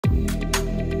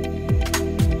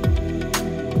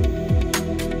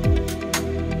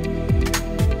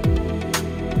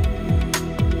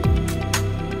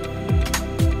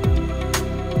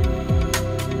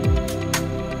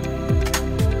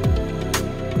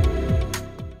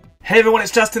Hey everyone,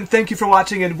 it's Justin. Thank you for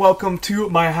watching and welcome to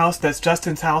my house. That's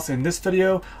Justin's house. In this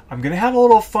video, I'm going to have a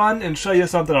little fun and show you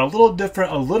something a little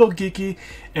different, a little geeky,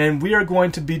 and we are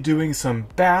going to be doing some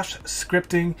bash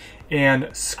scripting and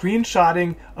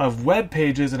screenshotting of web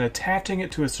pages and attaching it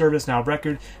to a ServiceNow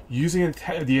record using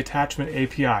the attachment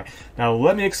API. Now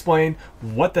let me explain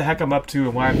what the heck I'm up to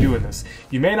and why I'm doing this.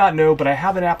 You may not know, but I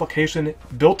have an application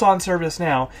built on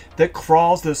ServiceNow that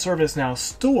crawls the ServiceNow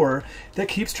store that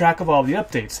keeps track of all the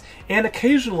updates. And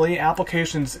occasionally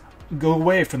applications go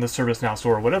away from the ServiceNow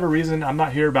store. Whatever reason, I'm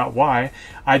not here about why.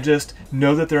 I just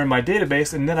know that they're in my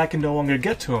database and then I can no longer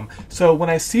get to them. So when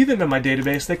I see them in my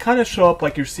database, they kind of show up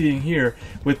like you're seeing here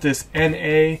with this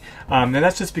NA. And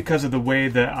that's just because of the way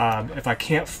that if I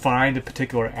can't find a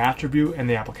particular attribute in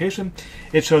the application,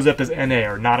 it shows up as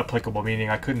NA or not applicable, meaning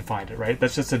I couldn't find it, right?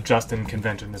 That's just a Justin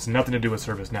convention. It's nothing to do with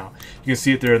ServiceNow. You can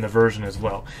see it there in the version as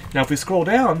well. Now if we scroll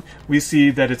down, we see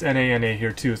that it's NA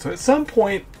here too. So at some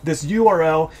point, this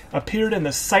URL appeared in the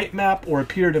sitemap or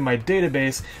appeared in my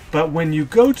database, but when you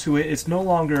go to it, it's no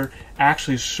longer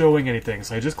actually showing anything.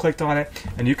 So I just clicked on it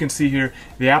and you can see here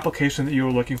the application that you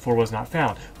were looking for was not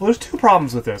found. Well, there's two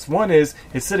problems with this. One is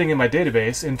it's sitting in my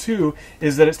database, and two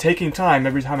is that it's taking time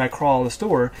every time I crawl the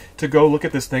store to go look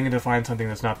at this thing and to find something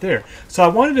that's not there. So I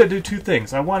wanted to do two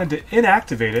things. I wanted to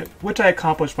inactivate it, which I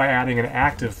accomplished by adding an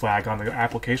active flag on the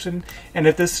application, and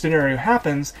if this scenario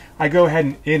happens, I go ahead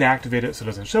and inactivate it so it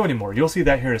doesn't show anymore. You'll see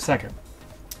that here in a second.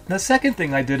 The second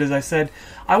thing I did is I said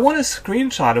I want a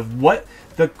screenshot of what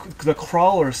the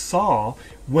crawler saw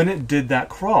when it did that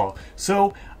crawl.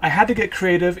 So I had to get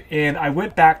creative, and I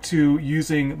went back to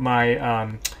using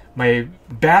my my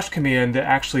bash command that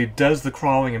actually does the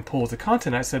crawling and pulls the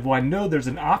content. I said, well, I know there's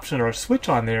an option or a switch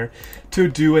on there to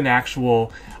do an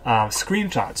actual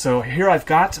screenshot. So here I've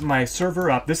got my server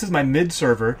up. This is my MID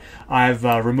server. I've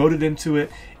remoted into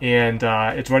it, and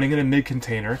it's running in a MID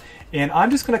container. And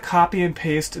I'm just going to copy and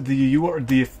paste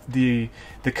the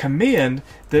command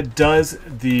that does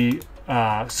the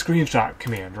screenshot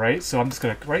command, right? So I'm just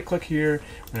going to right click here,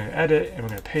 we're going to edit, and we're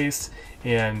going to paste.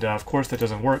 And of course that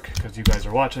doesn't work because you guys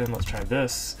are watching. Let's try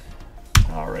this.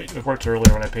 Alright, it worked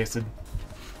earlier when I pasted.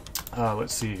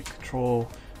 Let's see, Control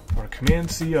or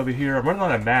Command C over here. I'm running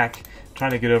on a Mac,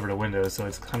 trying to get over to Windows, so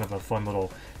it's kind of a fun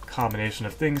little combination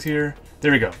of things here.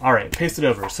 There we go. Alright, paste it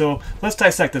over. So let's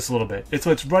dissect this a little bit.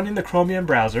 It's running the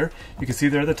chromium-browser. You can see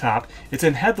there at the top. It's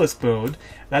in headless mode.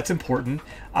 That's important.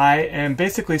 I am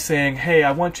basically saying, hey,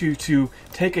 I want you to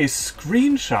take a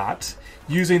screenshot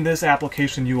using this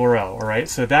application URL, all right?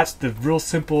 So that's the real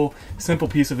simple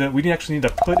piece of it. We actually need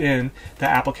to put in the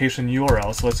application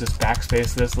URL. So let's just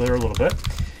backspace this there a little bit.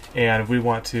 And we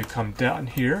want to come down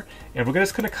here, and we're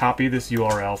just going to copy this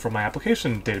URL from my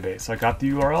application database. So I got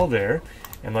the URL there,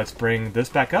 and let's bring this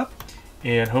back up,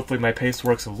 and hopefully my paste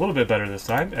works a little bit better this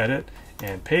time. Edit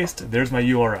and paste. There's my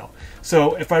URL.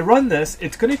 So if I run this,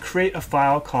 it's going to create a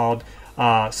file called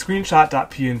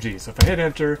screenshot.png. So if I hit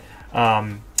enter,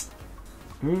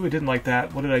 ooh, I didn't like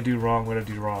that. What did I do wrong? What did I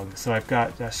do wrong? So I've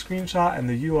got that screenshot and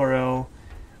the URL.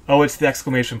 Oh, it's the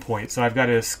exclamation point. So I've got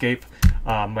to escape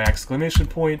my exclamation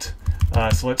point.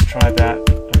 So let's try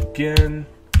that again.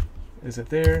 Is it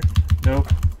there? Nope.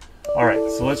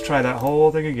 Alright, so let's try that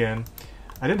whole thing again.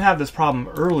 I didn't have this problem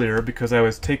earlier because I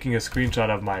was taking a screenshot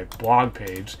of my blog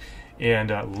page. And,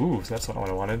 ooh, so that's what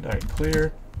I wanted. Alright,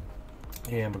 clear.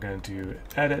 And we're going to do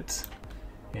edit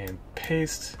and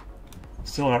paste.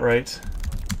 Still not right.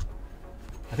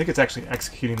 I think it's actually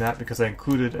executing that because I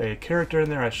included a character in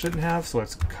there I shouldn't have. So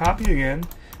let's copy again.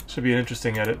 Should be an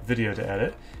interesting video to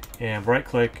edit. And right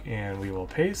click and we will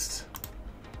paste.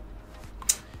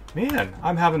 Man,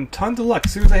 I'm having tons of luck.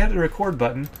 As soon as I hit the record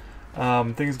button,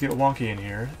 things get wonky in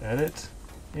here. Edit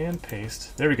and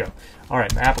paste. There we go.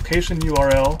 Alright, my application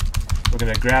URL we're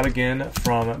going to grab again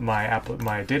from my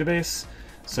database.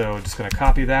 So just going to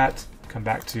copy that, come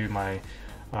back to my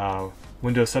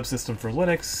Windows subsystem for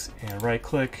Linux, and right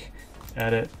click,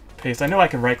 edit, paste. I know I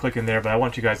can right click in there, but I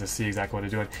want you guys to see exactly what I'm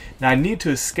doing. Now I need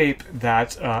to escape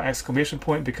that exclamation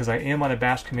point because I am on a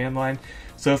bash command line.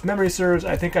 So if memory serves,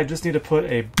 I think I just need to put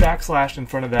a backslash in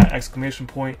front of that exclamation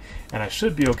point and I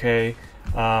should be okay.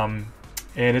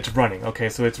 And it's running. Okay,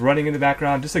 so it's running in the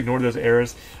background. Just ignore those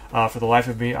errors. For the life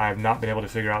of me, I have not been able to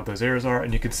figure out what those errors are.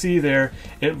 And you can see there,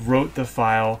 it wrote the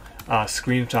file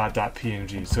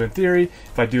screenshot.png. So in theory,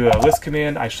 if I do a list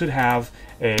command, I should have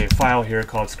a file here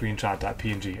called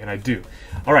screenshot.png, and I do.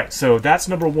 Alright, so that's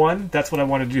number one. That's what I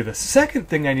wanted to do. The second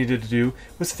thing I needed to do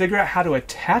was figure out how to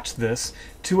attach this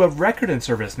to a record in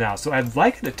ServiceNow. So I'd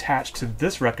like it attached to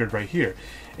this record right here.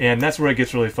 And that's where it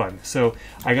gets really fun. So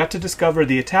I got to discover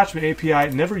the attachment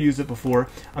API, never used it before.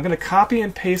 I'm going to copy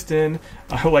and paste in,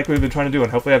 like we've been trying to do,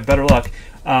 and hopefully I have better luck,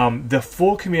 the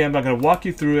full command. I'm going to walk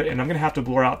you through it, and I'm going to have to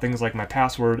blur out things like my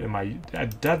password and my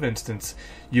dev instance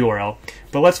URL.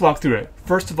 But let's walk through it.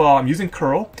 First of all, I'm using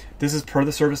curl. This is per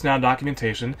the ServiceNow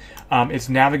documentation. It's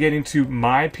navigating to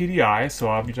my PDI, so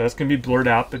that's going to be blurred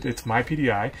out, but it's my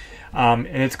PDI. And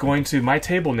it's going to my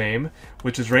table name,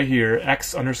 which is right here,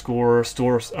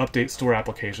 x_store update store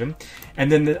application. And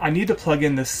then I need to plug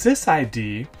in the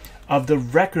sysid of the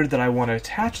record that I want to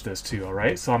attach this to, all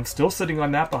right? So I'm still sitting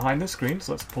on that behind the screen,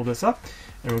 so let's pull this up.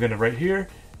 And we're going to right here,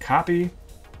 copy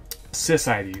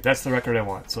sysid. That's the record I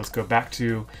want. So let's go back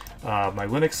to my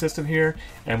Linux system here,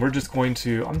 and we're just going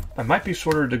to, I might be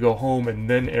shorter to go home and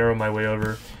then arrow my way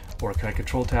over, or can I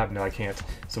control tab? No, I can't.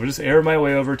 So we'll just arrow my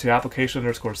way over to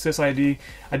application_sysid.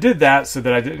 I did that so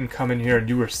that I didn't come in here and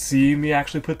you were seeing me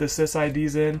actually put the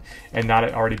sysids in and not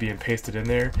it already being pasted in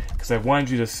there, because I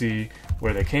wanted you to see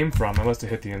where they came from. I must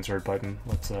have hit the insert button.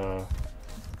 Let's, oh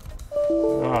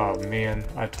man,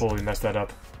 I totally messed that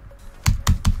up.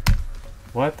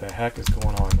 What the heck is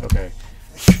going on? Okay.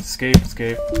 Escape.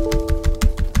 I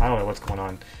don't know what's going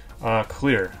on.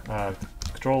 Clear.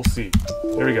 Control C.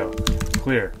 There we go.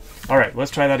 Clear. Alright, let's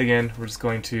try that again. We're just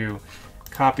going to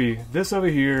copy this over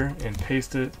here and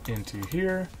paste it into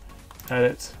here.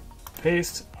 Edit.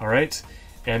 Paste. Alright.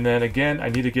 And then again, I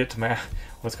need to get to my,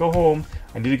 let's go home.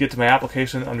 I need to get to my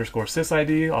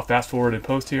application_sysid. I'll fast forward and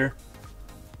post here.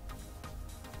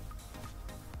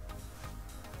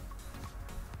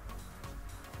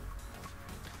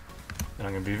 And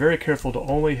I'm going to be very careful to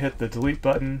only hit the delete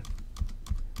button.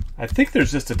 I think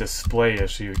there's just a display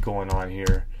issue going on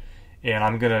here. And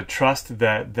I'm going to trust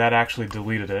that that actually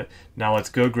deleted it. Now let's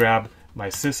go grab my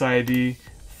sysid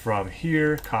from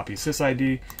here, copy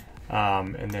sysid,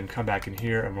 and then come back in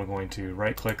here, and we're going to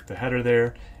right click the header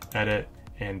there, edit,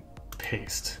 and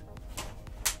paste.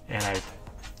 And I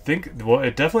think, well,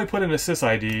 it definitely put in a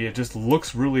sysid. It just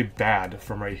looks really bad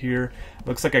from right here.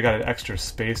 Looks like I got an extra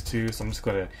space too, so I'm just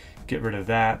going to get rid of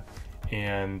that.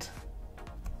 And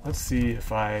let's see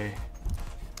if I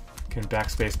can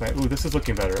backspace my, ooh, this is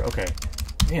looking better. Okay.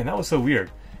 Man, that was so weird.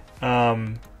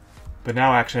 But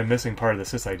now actually I'm missing part of the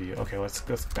sysid. Okay, let's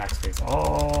backspace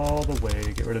all the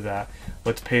way, get rid of that.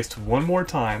 Let's paste one more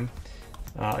time.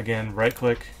 Again, right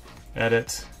click,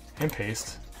 edit, and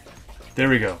paste. There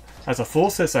we go. That's a full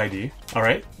sysid. All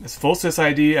right, it's full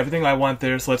sysid, everything I want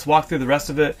there. So let's walk through the rest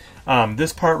of it.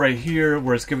 This part right here,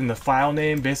 where it's given the file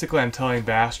name, basically I'm telling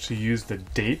Bash to use the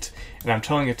date, and I'm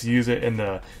telling it to use it in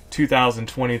the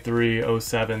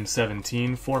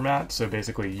 2023-07-17 format. So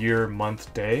basically year,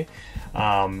 month, day,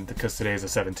 because today is the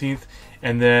 17th.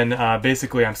 And then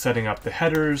basically I'm setting up the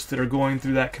headers that are going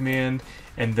through that command,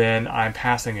 and then I'm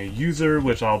passing a user,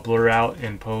 which I'll blur out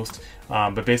in post.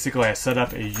 But basically I set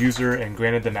up a user and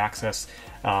granted them access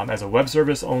as a web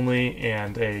service only,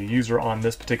 and a user on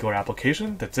this particular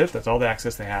application. That's it. That's all the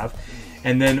access they have.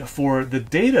 And then for the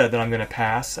data that I'm going to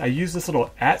pass, I use this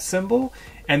little @ symbol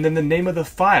and then the name of the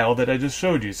file that I just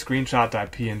showed you,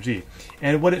 screenshot.png.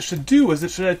 And what it should do is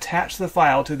it should attach the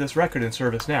file to this record in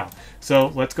ServiceNow. So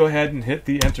let's go ahead and hit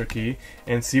the enter key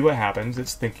and see what happens.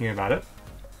 It's thinking about it.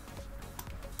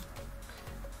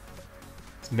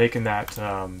 It's making that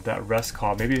that REST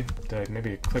call. Maybe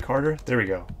click harder. There we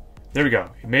go. There we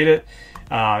go. It made it,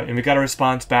 and we got a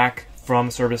response back from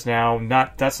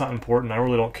ServiceNow. That's not important. I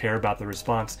really don't care about the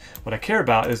response. What I care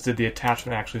about is, did the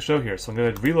attachment actually show here? So I'm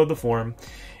going to reload the form,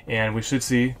 and we should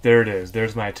see, there it is.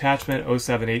 There's my attachment,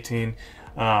 0718.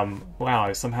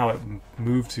 Wow, somehow it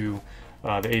moved to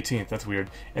the 18th. That's weird.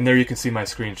 And there you can see my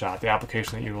screenshot. The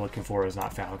application that you were looking for is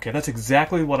not found. Okay, that's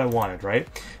exactly what I wanted, right?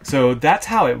 So that's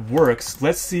how it works.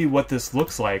 Let's see what this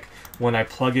looks like when I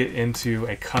plug it into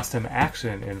a custom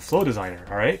action in Flow Designer.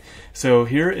 All right, so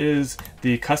here is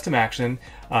the custom action.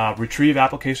 Retrieve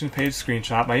application page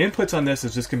screenshot. My inputs on this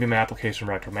is just going to be my application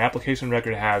record. My application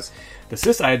record has the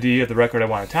sysid of the record I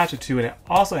want to attach it to, and it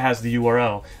also has the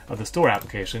URL of the store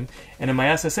application. And in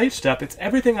my SSH step, it's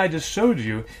everything I just showed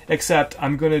you, except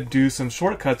I'm going to do some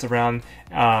shortcuts around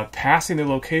passing the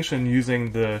location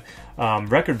using the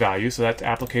record value. So that's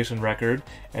application record,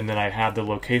 and then I have the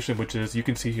location, which is, you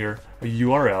can see here, a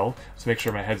URL. So make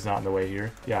sure my head's not in the way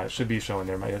here. Yeah, it should be showing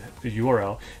there, the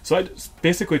URL. So I just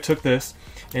basically took this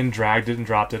and dragged it and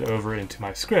dropped it over into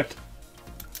my script.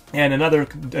 And another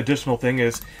additional thing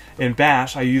is in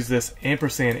Bash, I use this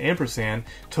ampersand ampersand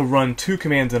to run 2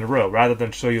 commands in a row rather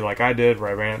than show you like I did where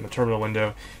I ran it in the terminal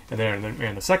window and then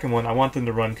in the second one. I want them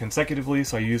to run consecutively,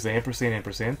 so I use the ampersand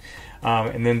ampersand.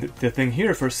 And then the thing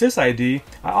here for sysid,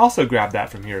 I also grabbed that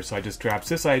from here. So I just grabbed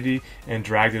sysid and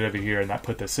dragged it over here, and that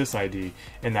put the sysid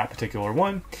in that particular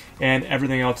one. And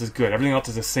everything else is good. Everything else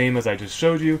is the same as I just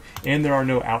showed you, and there are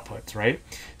no outputs, right?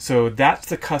 So that's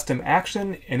the custom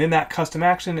action, and in that custom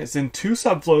action, it's in 2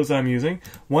 subflows that I'm using.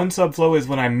 One subflow is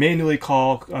when I manually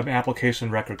call an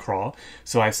application record crawl.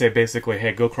 So I say basically,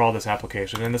 hey, go crawl this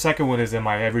application. And the second one is in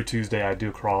my every Tuesday I do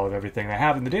a crawl of everything I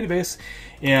have in the database.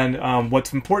 And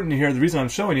what's important here, the reason I'm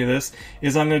showing you this,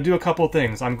 is I'm going to do a couple of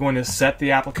things. I'm going to set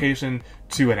the application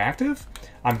to inactive.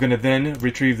 I'm going to then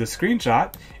retrieve the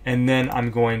screenshot, and then I'm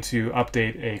going to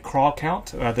update a crawl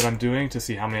count that I'm doing to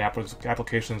see how many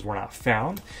applications were not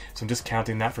found. So I'm just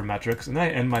counting that for metrics, and then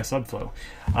I end my subflow.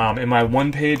 In my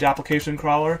one-page application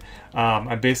crawler,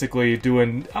 I'm basically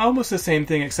doing almost the same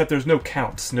thing, except there's no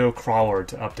counts, no crawler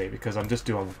to update, because I'm just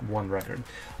doing one record.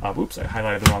 Oops, I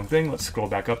highlighted the wrong thing. Let's scroll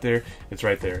back up there. It's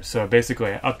right there. So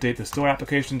basically, I update the store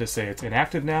application to say it's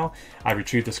inactive now. I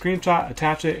retrieve the screenshot,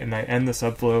 attach it, and I end the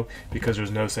subflow because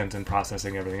there's no sense in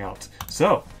processing everything else.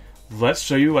 So let's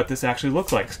show you what this actually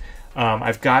looks like.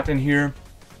 I've got in here,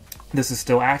 this is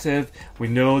still active. We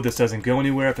know this doesn't go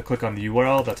anywhere. If I click on the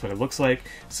URL, that's what it looks like.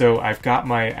 So I've got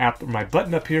my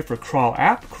button up here for crawl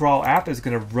app. Crawl app is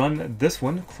going to run this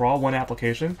one, crawl one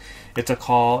application. It's a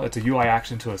call, it's a UI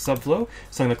action to a subflow.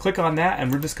 So I'm going to click on that, and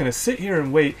we're just going to sit here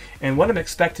and wait. And what I'm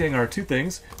expecting are 2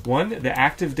 things. One, the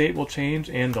active date will change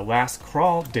and the last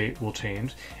crawl date will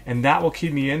change. And that will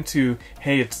keep me into,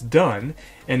 hey, it's done.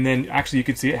 And then actually you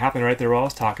can see it happen right there while I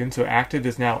was talking. So active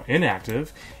is now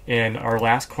inactive, and our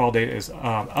last crawl date is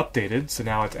updated, so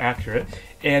now it's accurate.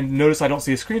 And notice I don't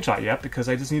see a screenshot yet because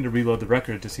I just need to reload the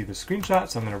record to see the screenshot.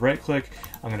 So I'm going to right click,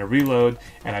 I'm going to reload,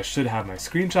 and I should have my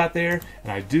screenshot there,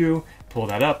 and I do. Pull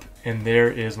that up, and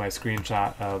there is my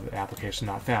screenshot of the application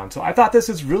not found. So I thought this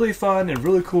is really fun and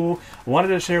really cool. I wanted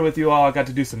to share with you all. I got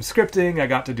to do some scripting, I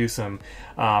got to do some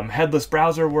headless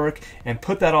browser work, and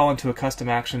put that all into a custom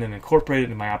action and incorporate it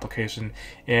into my application.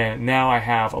 And now I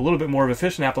have a little bit more of an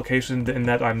efficient application in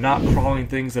that I'm not crawling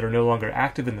things that are no longer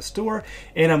active in the store,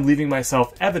 and I'm leaving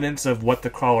myself evidence of what the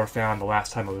crawler found the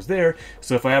last time I was there.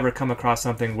 So if I ever come across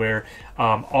something where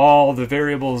all the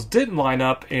variables didn't line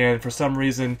up and for some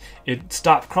reason it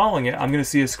stopped crawling it, I'm going to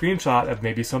see a screenshot of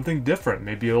maybe something different.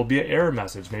 Maybe it'll be an error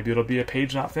message. Maybe it'll be a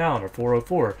page not found or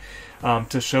 404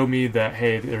 to show me that,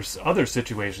 hey, there's other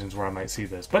situations where I might see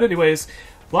this. But anyways,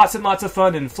 lots and lots of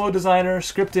fun in Flow Designer,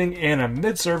 scripting, and a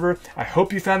MID server. I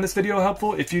hope you found this video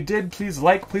helpful. If you did, please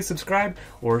like, please subscribe,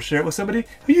 or share it with somebody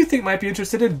who you think might be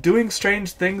interested in doing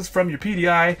strange things from your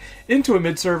PDI into a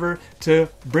MID server to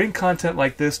bring content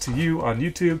like this to you on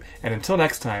YouTube. And until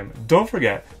next time, don't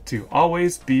forget to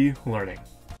always be learning.